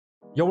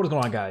Yo, what is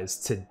going on, guys?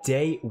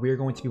 Today we're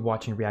going to be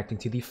watching and reacting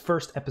to the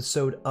first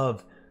episode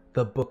of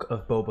the Book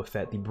of Boba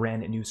Fett, the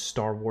brand new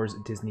Star Wars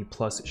Disney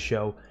Plus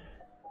show.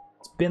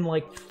 It's been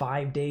like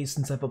 5 days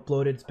since I've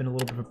uploaded. It's been a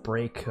little bit of a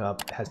break.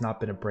 Has not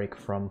been a break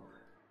from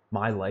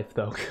my life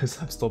though,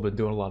 because I've still been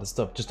doing a lot of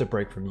stuff. Just a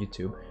break from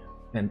YouTube.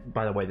 And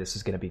by the way, this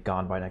is going to be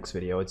gone by next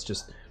video. It's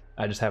just,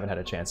 I just haven't had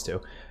a chance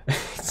to.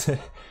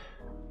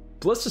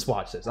 But let's just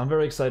watch this. I'm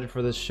very excited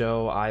for this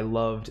show. I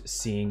loved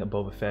seeing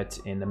Boba Fett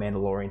in The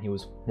Mandalorian. He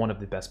was one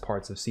of the best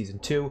parts of Season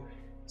 2.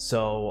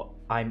 So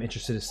I'm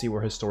interested to see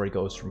where his story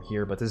goes from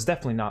here. But this is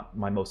definitely not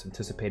my most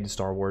anticipated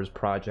Star Wars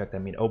project. I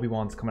mean,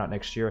 Obi-Wan's coming out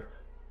next year.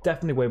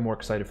 Definitely way more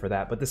excited for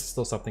that. But this is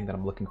still something that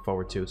I'm looking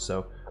forward to.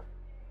 So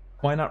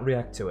why not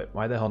react to it?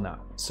 Why the hell not?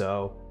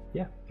 So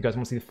yeah, if you guys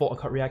want to see the full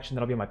uncut reaction,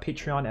 that'll be on my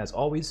Patreon as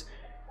always.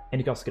 And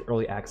you can also get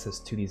early access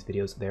to these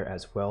videos there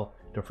as well.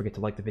 Don't forget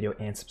to like the video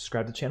and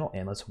subscribe to the channel,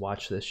 and let's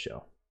watch this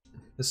show.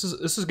 This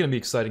is going to be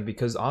exciting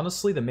because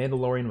honestly, The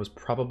Mandalorian was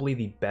probably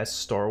the best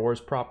Star Wars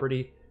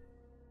property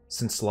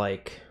since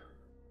like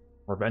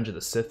Revenge of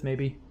the Sith,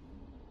 maybe.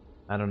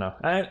 I don't know.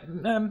 I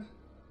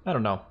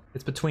don't know.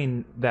 It's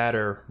between that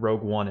or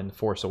Rogue One and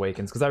Force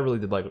Awakens, because I really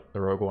did like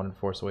the Rogue One and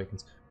Force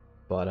Awakens.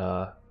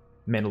 But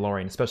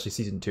Mandalorian, especially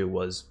Season 2,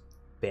 was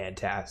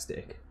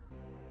fantastic.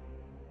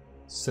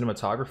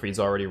 Cinematography is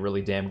already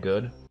really damn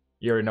good.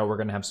 You already know we're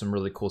gonna have some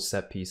really cool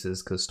set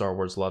pieces because Star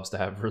Wars loves to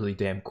have really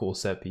damn cool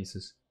set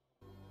pieces.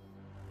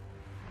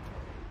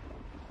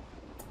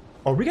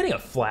 Are we getting a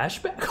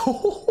flashback?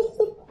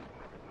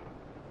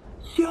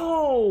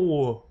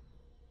 Yo!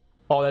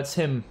 Oh, that's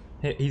him.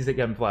 He's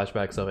getting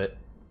flashbacks of it.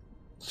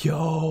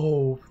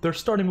 Yo! They're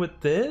starting with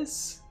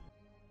this?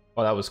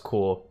 Oh, that was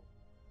cool.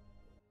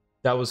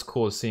 That was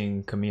cool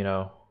seeing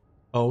Camino.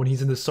 Oh, and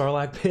he's in the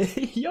Sarlacc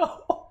pit. Yo!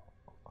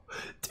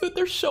 Dude,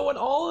 they're showing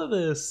all of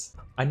this.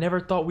 I never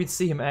thought we'd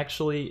see him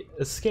actually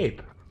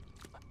escape.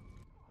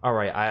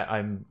 Alright,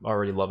 I'm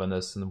already loving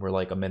this, and we're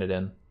like a minute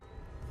in.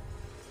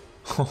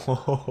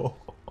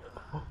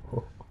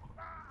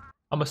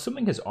 I'm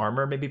assuming his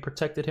armor maybe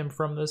protected him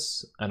from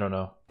this. I don't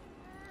know.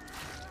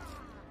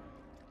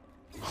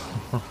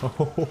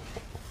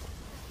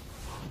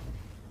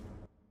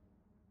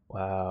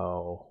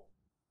 Wow.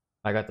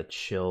 I got the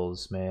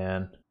chills,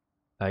 man.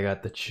 I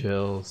got the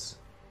chills.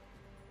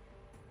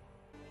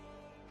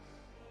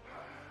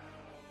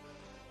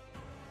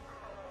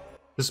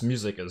 This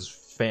music is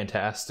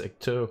fantastic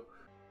too.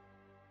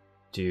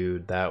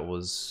 Dude, that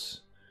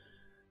was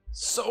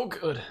so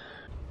good.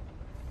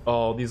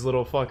 Oh, these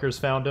little fuckers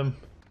found him.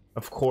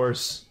 Of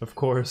course, of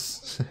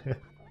course.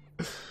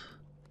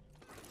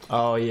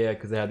 Oh yeah,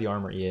 because they had the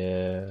armor,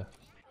 yeah.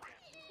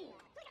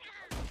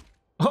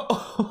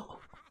 Oh.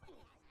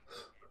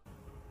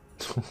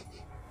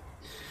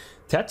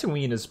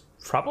 Tatooine is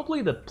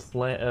probably the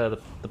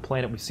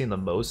planet we've seen the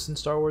most in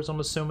Star Wars, I'm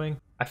assuming.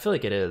 I feel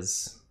like it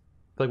is.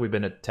 I feel like we've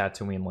been at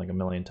Tatooine like a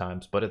million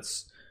times, but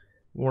it's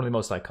one of the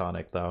most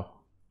iconic, though.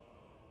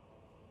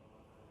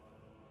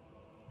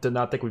 Did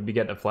not think we'd be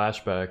getting a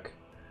flashback.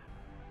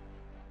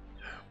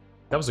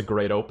 That was a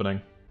great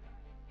opening.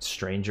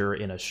 Stranger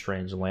in a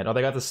strange land. Oh,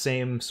 they got the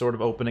same sort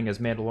of opening as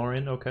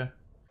Mandalorian? Okay.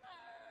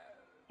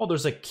 Oh,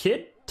 there's a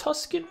kid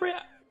Tusken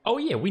Rat? Oh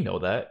yeah, we know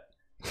that.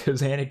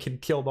 Because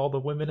Anakin killed all the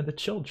women and the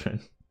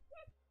children.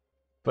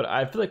 But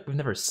I feel like we've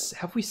never...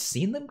 Have we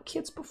seen them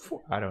kids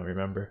before? I don't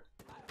remember.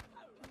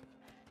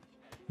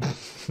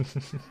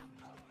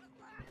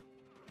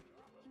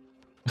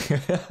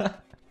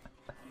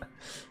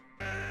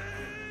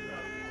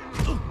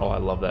 Oh, I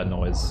love that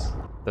noise.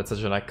 That's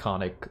such an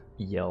iconic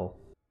yell.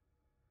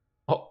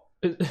 Oh,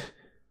 that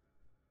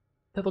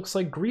looks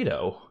like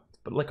Greedo,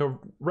 but like a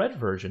red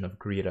version of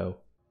Greedo.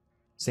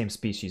 Same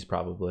species,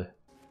 probably.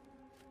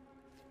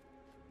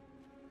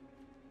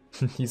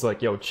 He's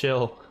like, yo,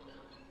 chill.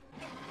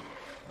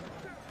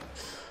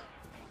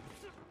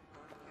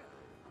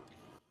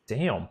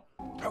 Damn.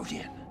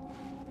 Rodian,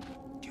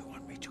 do you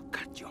want me to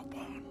cut your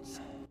bonds?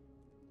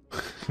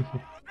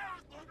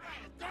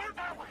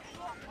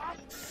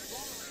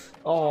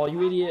 Oh,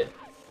 you idiot.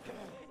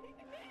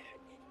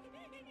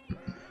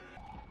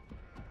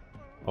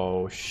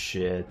 Oh,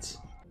 shit.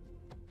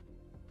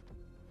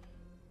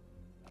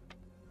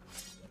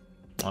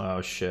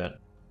 Oh, shit.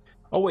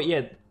 Oh, wait,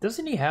 yeah.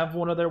 Doesn't he have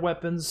one of their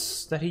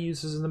weapons that he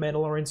uses in The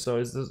Mandalorian? So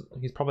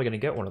he's probably going to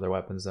get one of their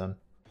weapons then.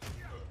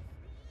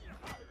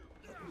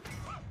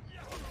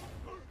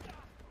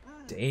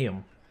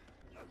 Damn.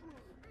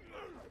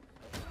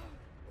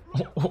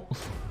 Oh.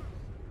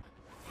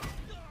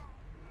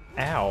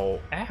 Ow.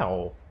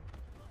 Ow.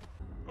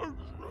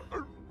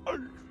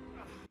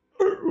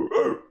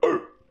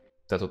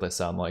 That's what they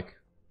sound like.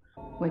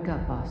 Wake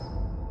up, boss.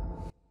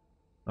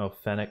 Oh,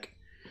 Fennec.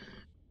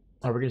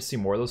 Are we going to see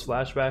more of those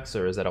flashbacks,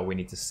 or is that all we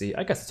need to see?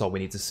 I guess that's all we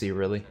need to see,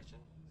 really.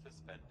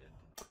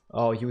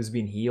 Oh, he was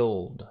being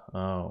healed.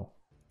 Oh.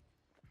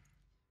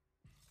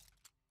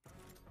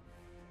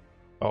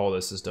 Oh,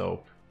 this is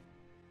dope.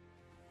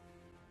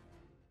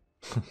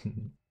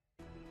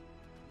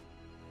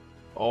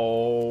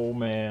 Oh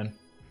man.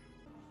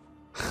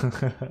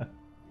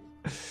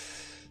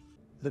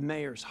 The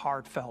mayor's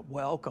heartfelt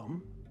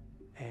welcome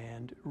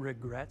and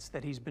regrets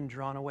that he's been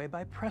drawn away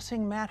by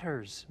pressing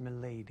matters,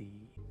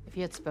 milady. If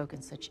you had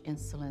spoken such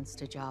insolence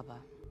to Jabba,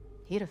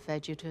 he'd have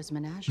fed you to his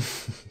menagerie.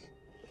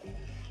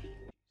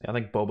 I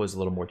think Boba's a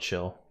little more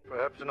chill.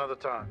 Perhaps another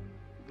time.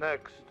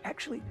 Next.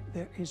 Actually,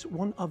 there is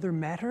one other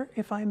matter,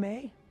 if I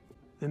may.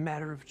 The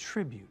matter of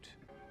tribute.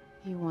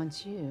 He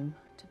wants you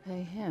to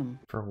pay him.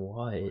 For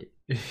what?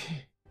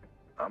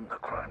 I'm the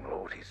crime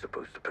lord. He's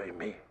supposed to pay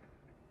me.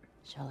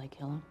 Shall I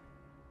kill him?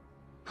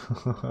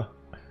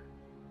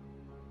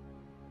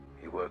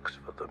 He works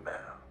for the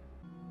mayor.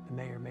 The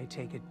mayor may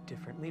take it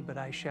differently, but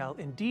I shall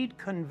indeed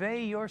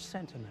convey your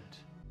sentiment.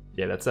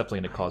 Yeah, that's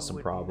definitely going to cause some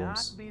I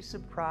problems. would not be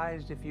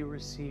surprised if you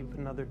receive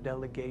another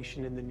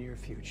delegation in the near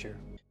future.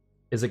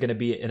 Is it going to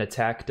be an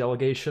attack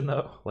delegation,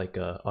 though? Like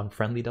a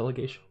unfriendly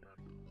delegation?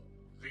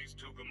 These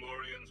two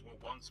Gamorreans were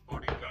once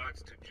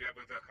bodyguards to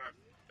Jabba the Hutt,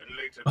 and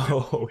later...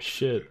 Oh,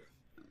 shit.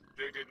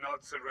 They did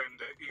not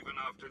surrender even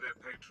after their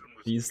patron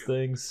was These killed.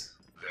 things?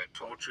 Their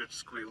tortured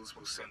squeals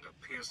will send a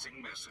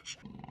piercing message.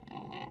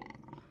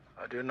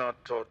 I do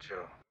not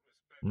torture.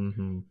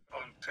 Mm-hmm.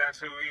 On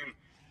Tatooine,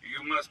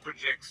 you must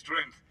project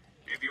strength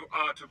if you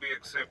are to be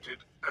accepted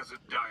as a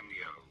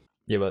daimyo.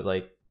 Yeah, but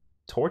like,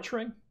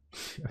 torturing?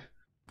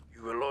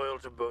 You were loyal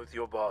to both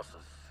your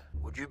bosses.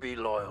 Would you be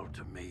loyal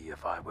to me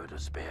if I were to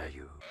spare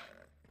you?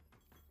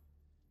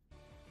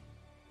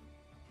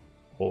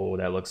 Oh,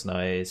 that looks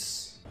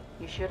nice.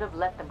 You should have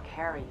let them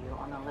carry you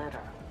on a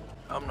litter.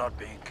 I'm not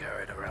being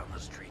carried around the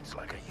streets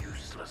like a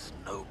useless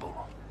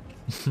noble.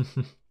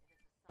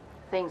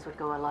 Things would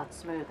go a lot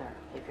smoother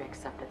if you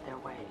accepted their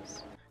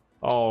ways.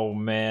 Oh,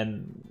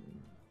 man.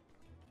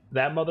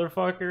 That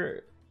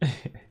motherfucker?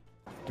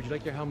 Would you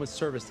like your helmet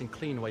serviced and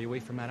cleaned while you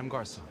wait for Madame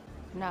Garson?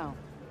 No.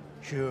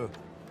 Sure.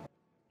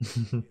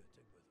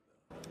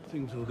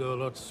 Things will go a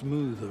lot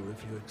smoother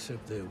if you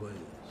accept their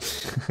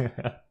ways.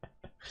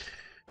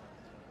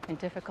 In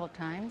difficult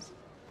times,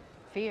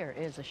 fear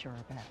is a sure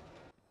bet.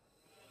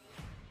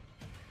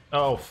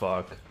 Oh,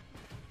 fuck.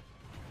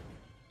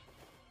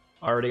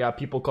 Already got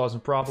people causing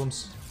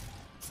problems.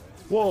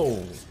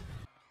 Whoa.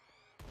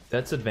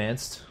 That's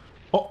advanced.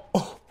 Oh,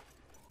 oh.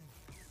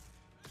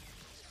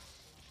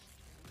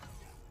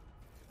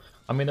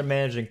 I mean, they're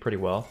managing pretty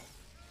well.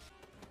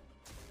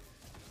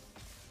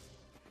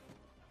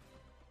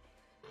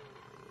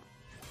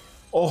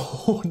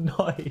 Oh,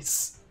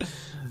 nice.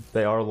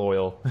 They are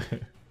loyal.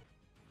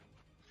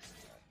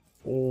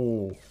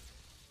 Oh.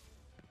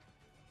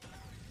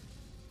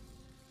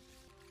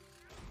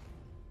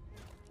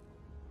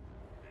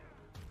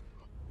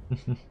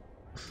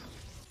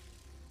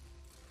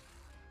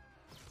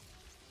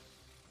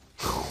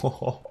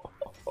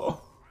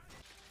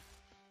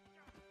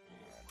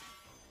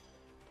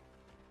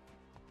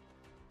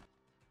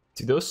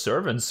 Dude, those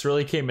servants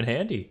really came in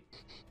handy.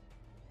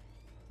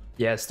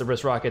 Yes, the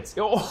wrist rockets.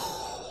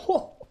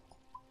 Oh.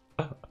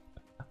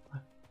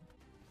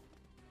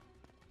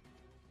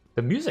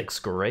 The music's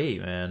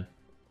great, man.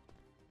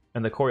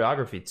 And the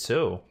choreography,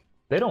 too.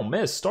 They don't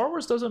miss. Star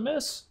Wars doesn't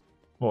miss.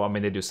 Well, I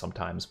mean, they do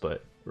sometimes,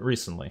 but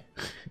recently.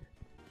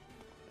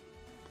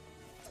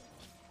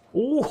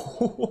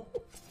 Oh.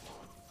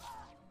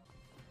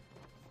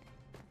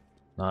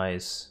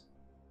 Nice.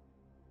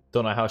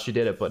 Don't know how she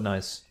did it, but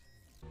nice.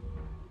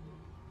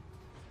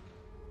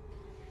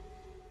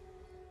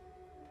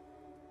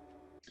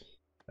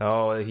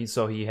 Oh,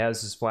 so he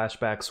has his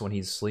flashbacks when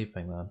he's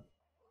sleeping then,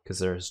 because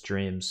they're his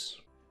dreams.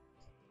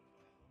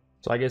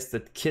 So I guess the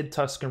kid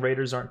Tusken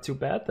Raiders aren't too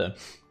bad then.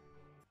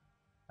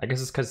 I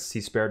guess it's because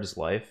he spared his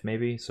life,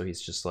 maybe, so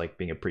he's just like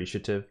being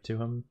appreciative to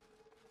him.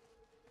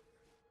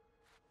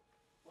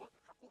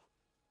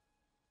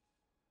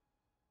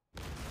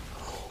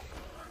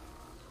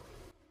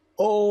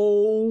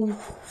 Oh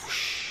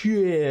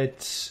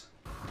shit!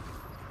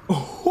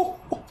 Oh.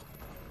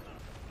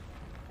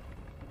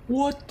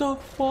 What the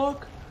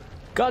fuck?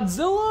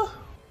 Godzilla?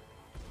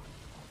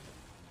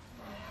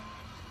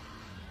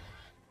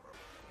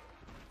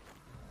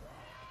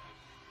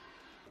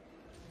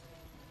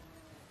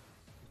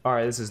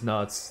 Alright, this is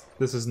nuts.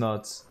 This is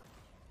nuts.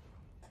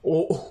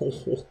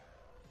 Oh.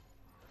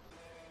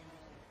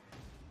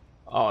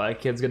 Oh, that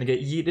kid's gonna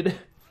get yeeted.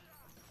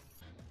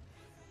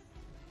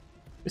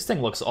 This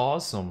thing looks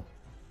awesome.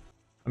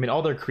 I mean,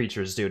 all their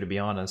creatures do, to be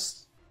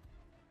honest.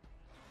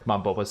 Come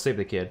on, Boba, save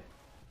the kid.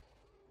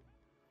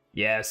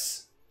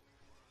 Yes.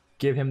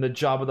 Give him the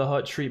Jabba the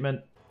Hutt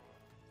treatment.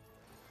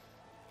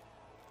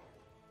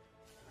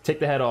 Take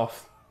the head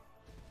off.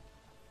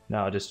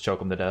 No, just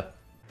choke him to death.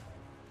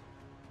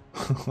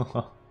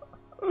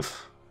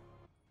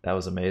 That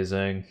was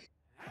amazing.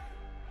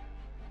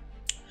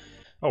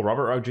 Oh,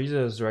 Robert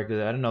Rodriguez directed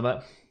it. I didn't know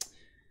that.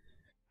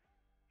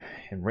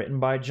 And written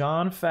by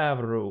Jon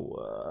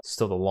Favreau.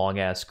 Still the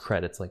long-ass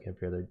credits like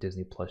every other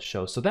Disney Plus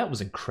show. So that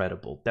was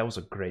incredible. That was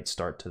a great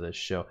start to this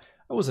show.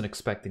 I wasn't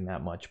expecting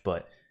that much,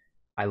 but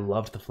I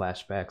loved the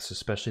flashbacks,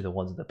 especially the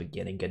ones at the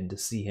beginning, getting to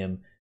see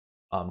him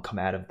come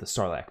out of the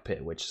Sarlacc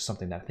pit, which is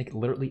something that I think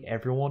literally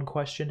everyone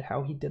questioned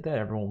how he did that.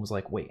 Everyone was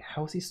like, wait,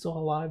 how is he still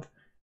alive?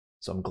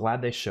 So I'm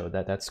glad they showed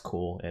that. That's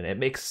cool, and it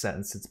makes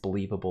sense. It's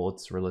believable,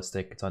 it's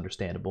realistic, it's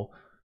understandable.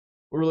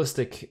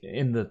 Realistic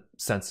in the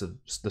sense of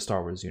the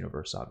Star Wars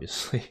universe,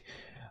 obviously.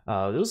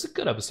 It was a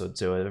good episode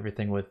too.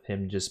 Everything with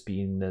him just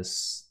being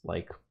this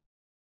like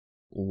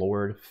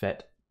Lord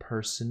Fett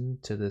person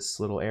to this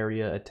little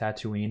area at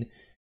Tatooine,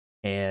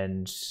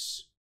 and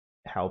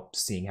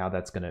seeing how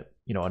that's gonna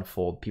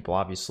unfold. People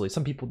obviously,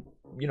 some people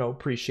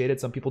appreciate it,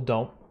 some people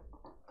don't.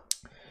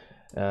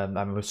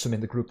 I'm assuming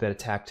the group that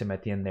attacked him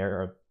at the end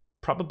there are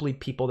probably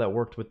people that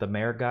worked with the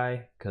mayor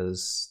guy,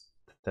 because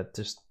that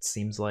just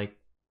seems like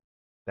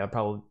that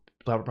would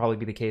probably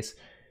be the case.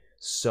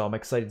 So I'm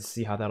excited to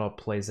see how that all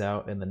plays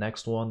out in the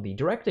next one. The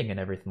directing and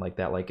everything like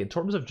that, like in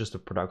terms of just a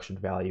production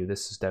value,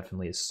 this is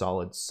definitely a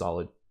solid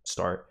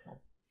start.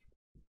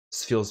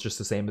 This feels just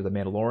the same as the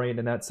Mandalorian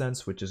in that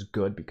sense, which is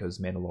good because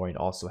Mandalorian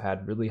also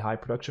had really high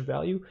production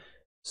value.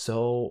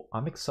 So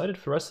I'm excited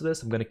for the rest of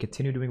this. I'm going to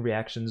continue doing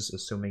reactions,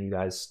 assuming you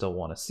guys still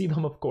want to see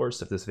them, of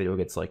course. If this video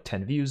gets like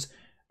 10 views,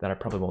 then I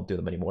probably won't do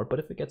them anymore. But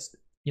if it gets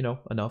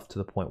enough to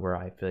the point where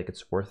I feel like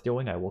it's worth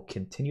doing, I will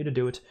continue to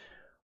do it.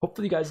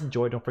 Hopefully you guys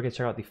enjoyed. Don't forget to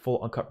check out the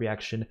full uncut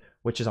reaction,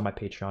 which is on my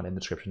Patreon in the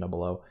description down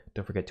below.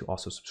 Don't forget to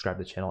also subscribe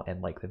to the channel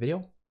and like the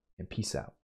video, and peace out.